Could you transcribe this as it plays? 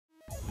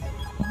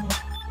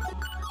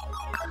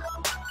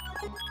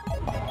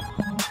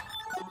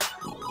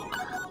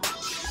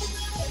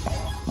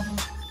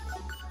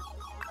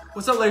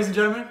What's up, ladies and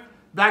gentlemen?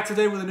 Back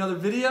today with another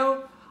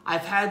video.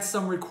 I've had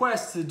some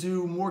requests to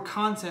do more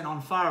content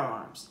on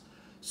firearms.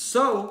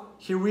 So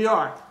here we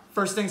are.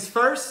 First things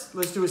first,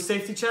 let's do a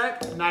safety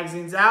check.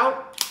 Magazine's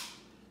out.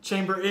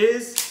 Chamber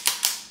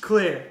is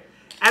clear.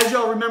 As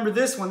y'all remember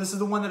this one, this is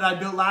the one that I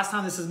built last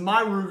time. This is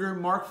my Ruger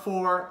Mark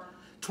IV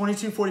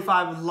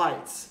 2245 with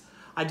lights.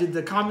 I did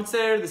the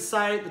compensator, the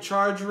sight, the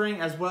charge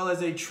ring, as well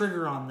as a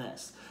trigger on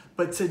this.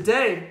 But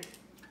today,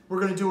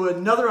 we're gonna do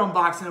another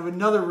unboxing of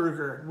another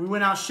Ruger. We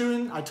went out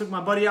shooting, I took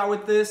my buddy out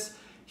with this.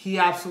 He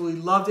absolutely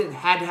loved it and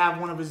had to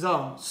have one of his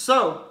own.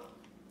 So,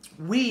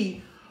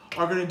 we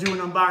are gonna do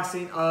an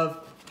unboxing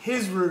of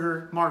his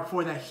Ruger Mark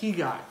IV that he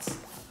got.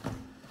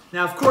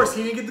 Now, of course,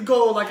 he didn't get the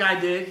gold like I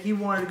did. He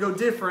wanted to go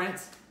different,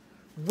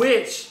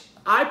 which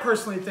I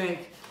personally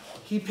think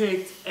he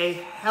picked a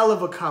hell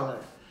of a color.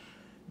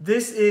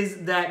 This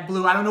is that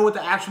blue. I don't know what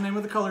the actual name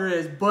of the color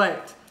is,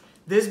 but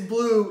this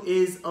blue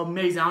is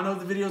amazing. I don't know if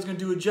the video is going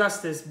to do it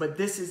justice, but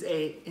this is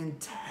a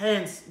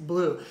intense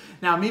blue.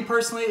 Now, me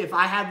personally, if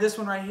I had this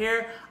one right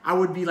here, I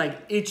would be like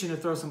itching to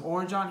throw some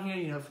orange on here,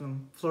 you know,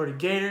 from Florida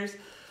Gators.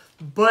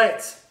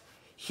 But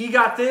he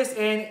got this,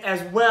 and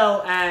as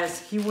well as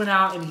he went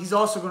out and he's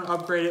also going to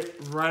upgrade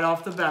it right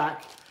off the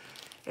back.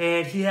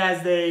 And he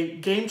has the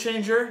Game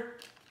Changer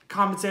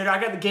compensator.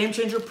 I got the Game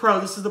Changer Pro.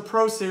 This is the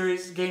Pro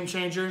Series Game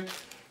Changer.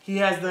 He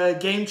has the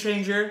Game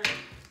Changer.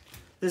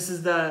 This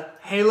is the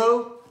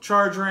Halo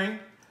charge ring,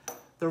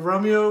 the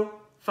Romeo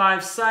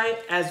 5 sight,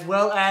 as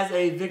well as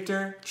a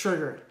Victor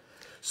trigger.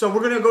 So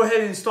we're gonna go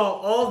ahead and install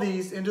all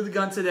these into the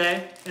gun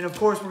today. And of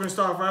course, we're gonna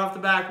start right off the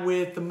back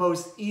with the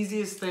most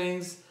easiest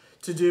things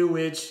to do,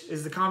 which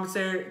is the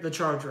compensator, the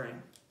charge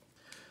ring.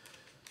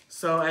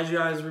 So as you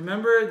guys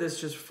remember, this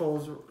just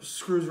folds,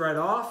 screws right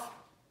off.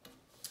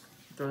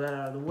 Throw that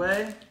out of the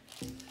way.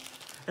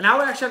 And I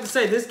would actually have to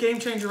say, this Game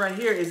Changer right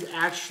here is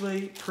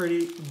actually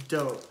pretty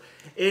dope.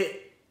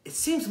 It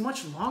seems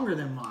much longer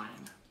than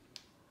mine.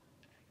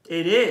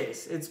 It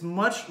is. It's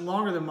much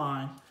longer than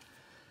mine.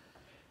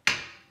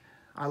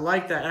 I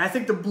like that. And I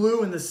think the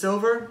blue and the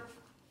silver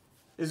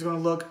is going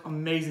to look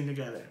amazing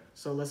together.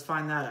 So let's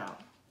find that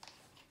out.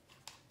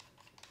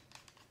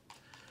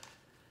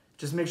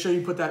 Just make sure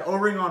you put that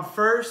O-ring on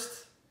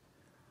first.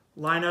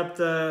 Line up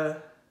the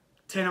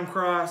Tandem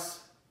Cross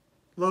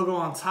logo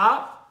on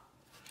top.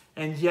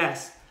 And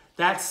yes,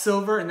 that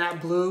silver and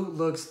that blue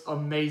looks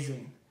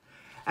amazing.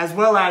 As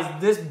well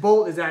as this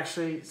bolt is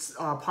actually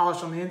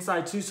polished on the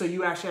inside too, so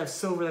you actually have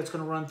silver that's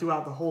going to run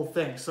throughout the whole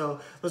thing. So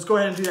let's go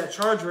ahead and do that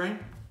charge ring.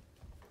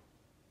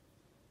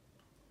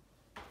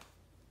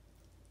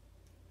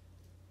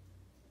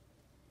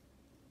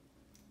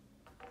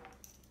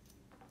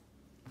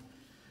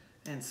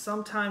 And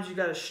sometimes you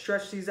got to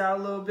stretch these out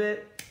a little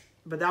bit,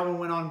 but that one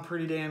went on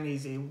pretty damn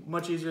easy,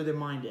 much easier than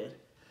mine did.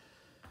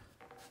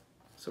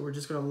 So we're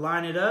just going to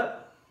line it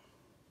up.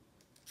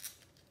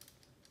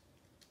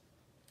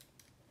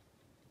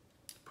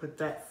 Put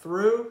that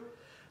through.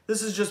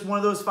 This is just one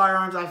of those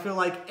firearms I feel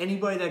like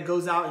anybody that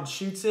goes out and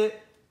shoots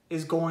it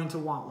is going to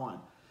want one.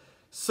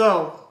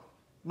 So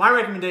my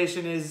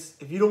recommendation is,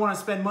 if you don't want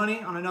to spend money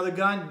on another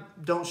gun,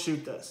 don't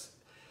shoot this.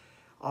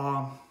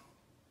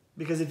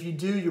 Because if you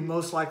do, you're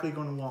most likely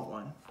going to want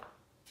one.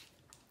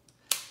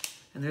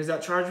 And there's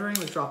that charge ring.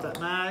 Let's drop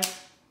that mag.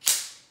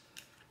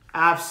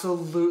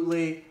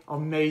 Absolutely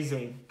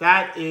amazing.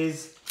 That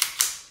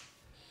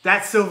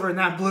silver and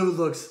that blue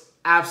looks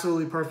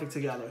absolutely perfect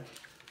together.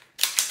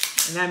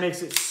 And that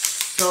makes it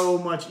so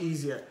much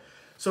easier.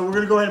 So we're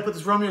gonna go ahead and put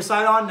this Romeo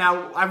sight on.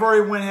 Now, I've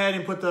already went ahead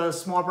and put the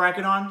small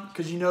bracket on,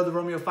 because you know the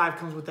Romeo 5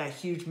 comes with that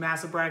huge,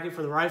 massive bracket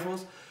for the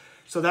rifles.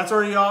 So that's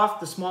already off,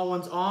 the small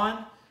one's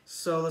on.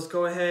 So let's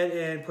go ahead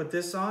and put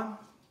this on.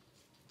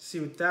 See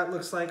what that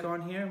looks like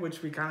on here,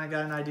 which we kind of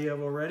got an idea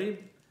of already.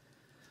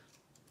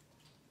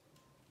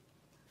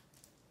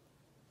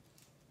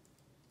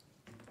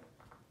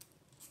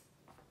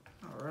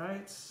 All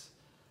right.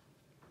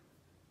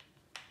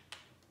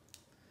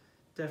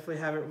 Definitely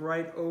have it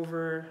right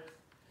over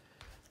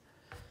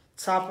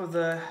top of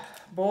the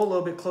bowl, a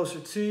little bit closer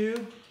to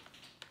you.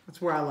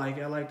 That's where I like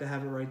it. I like to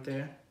have it right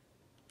there.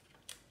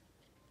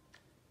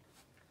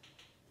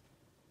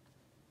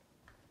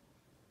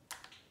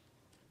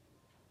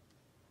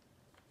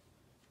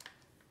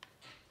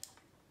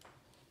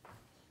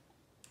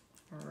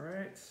 All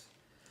right.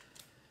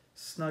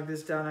 Snug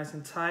this down nice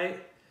and tight.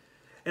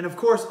 And of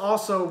course,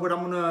 also what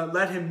I'm gonna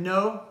let him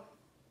know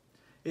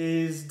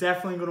is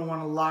definitely gonna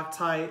wanna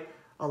Loctite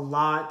a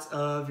lot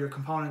of your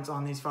components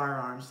on these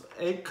firearms.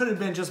 It could have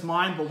been just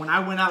mine, but when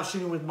I went out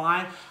shooting with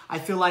mine, I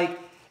feel like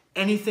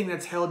anything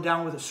that's held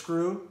down with a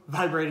screw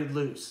vibrated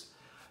loose.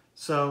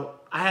 So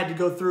I had to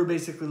go through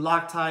basically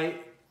Loctite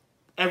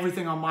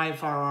everything on my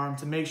firearm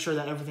to make sure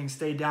that everything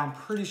stayed down.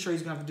 Pretty sure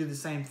he's gonna have to do the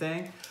same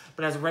thing.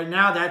 But as of right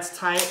now, that's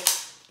tight,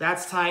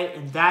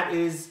 and that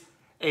is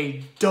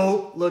a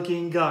dope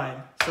looking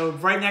gun. So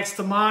right next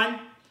to mine,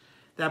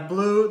 that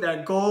blue,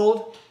 that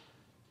gold,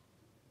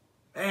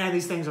 Man,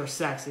 these things are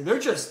sexy. They're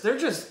just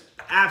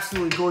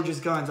absolutely gorgeous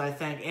guns, I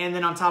think. And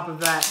then on top of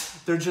that,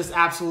 they're just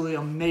absolutely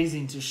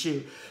amazing to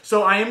shoot.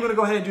 So I am going to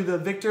go ahead and do the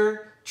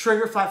Victor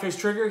trigger, flat face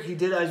trigger. He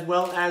did as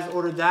well as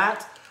ordered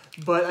that.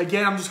 But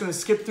again, I'm just going to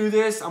skip through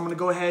this. I'm going to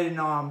go ahead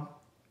and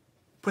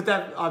put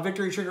that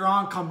Victory trigger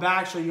on, come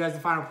back, show you guys the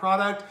final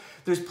product.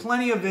 There's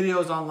plenty of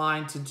videos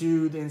online to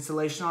do the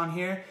installation on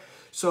here.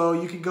 So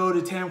you can go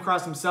to Tandem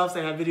Cross themselves.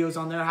 They have videos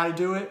on there how to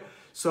do it.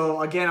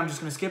 So again, I'm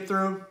just going to skip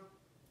through,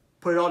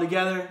 put it all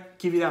together,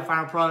 give you that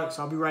final product.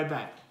 So I'll be right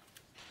back.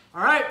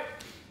 All right,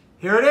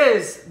 here it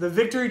is. The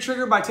Victory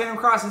trigger by Tandem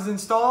Cross is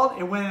installed.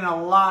 It went in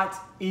a lot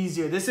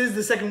easier. This is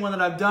the second one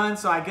that I've done,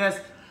 so I guess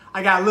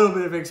I got a little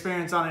bit of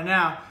experience on it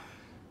now.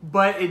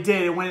 But it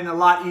did. It went in a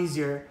lot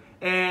easier.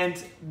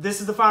 And this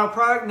is the final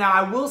product. Now,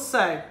 I will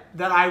say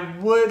that I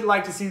would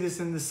like to see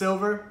this in the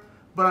silver.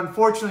 But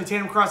unfortunately,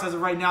 Tandem Cross as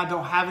of right now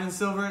don't have it in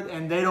silver.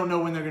 And they don't know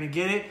when they're going to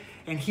get it.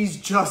 And he's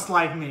just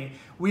like me.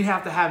 We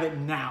have to have it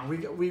now.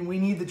 We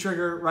need the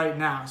trigger right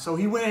now. So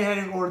he went ahead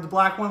and ordered the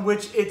black one,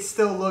 which it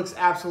still looks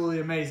absolutely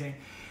amazing.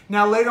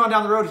 Now, later on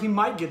down the road, he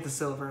might get the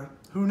silver.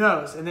 Who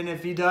knows? And then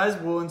if he does,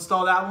 we'll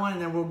install that one.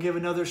 And then we'll give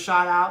another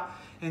shot out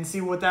and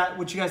see what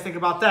you guys think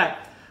about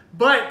that.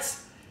 But,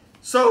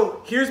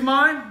 so here's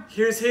mine,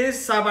 here's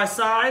his, side by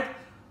side,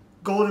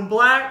 gold and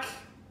black,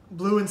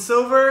 blue and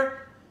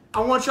silver. I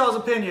want y'all's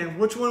opinion.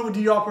 Which one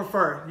do y'all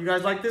prefer? You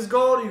guys like this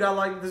gold, you guys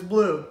like this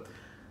blue?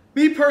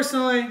 Me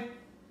personally,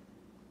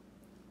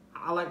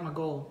 I like my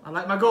gold. I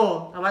like my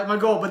gold. I like my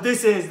gold, but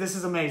this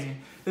is amazing.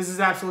 This is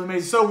absolutely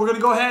amazing. So we're gonna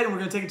go ahead and we're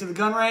gonna take it to the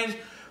gun range.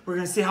 We're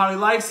gonna see how he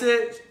likes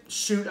it,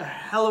 shoot a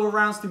hell of a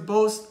rounds through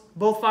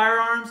both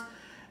firearms,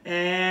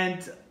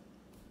 and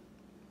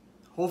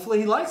hopefully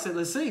he likes it.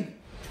 Let's see.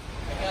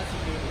 I got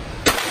you, dude.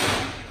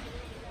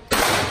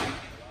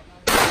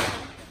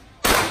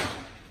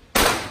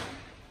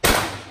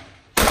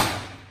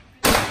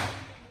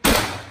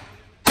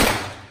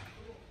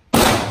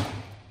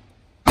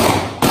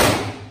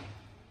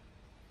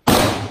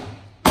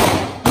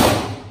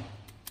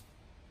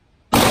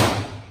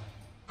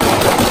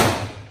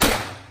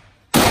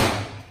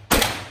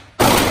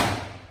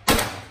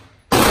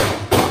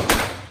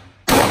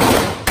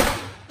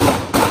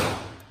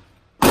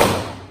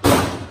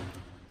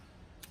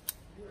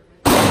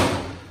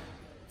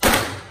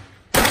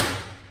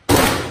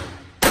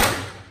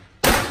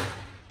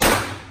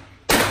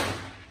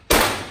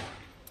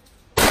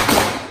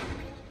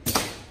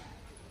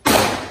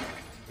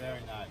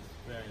 Very nice,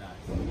 very nice.